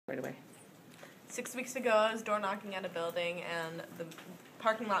right away. 6 weeks ago, I was door knocking at a building, and the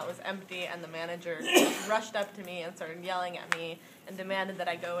parking lot was empty, and the manager rushed up to me and started yelling at me and demanded that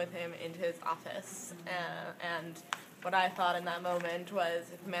I go with him into his office. And what I thought in that moment was,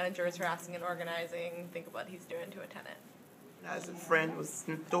 if the manager is harassing and organizing, think of what he's doing to a tenant. As a friend was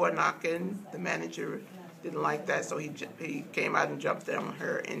door knocking, the manager didn't like that, so he came out and jumped on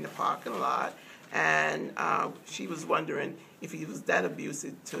her in the parking lot. And she was wondering if he was that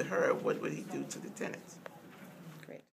abusive to her, what would he do to the tenants?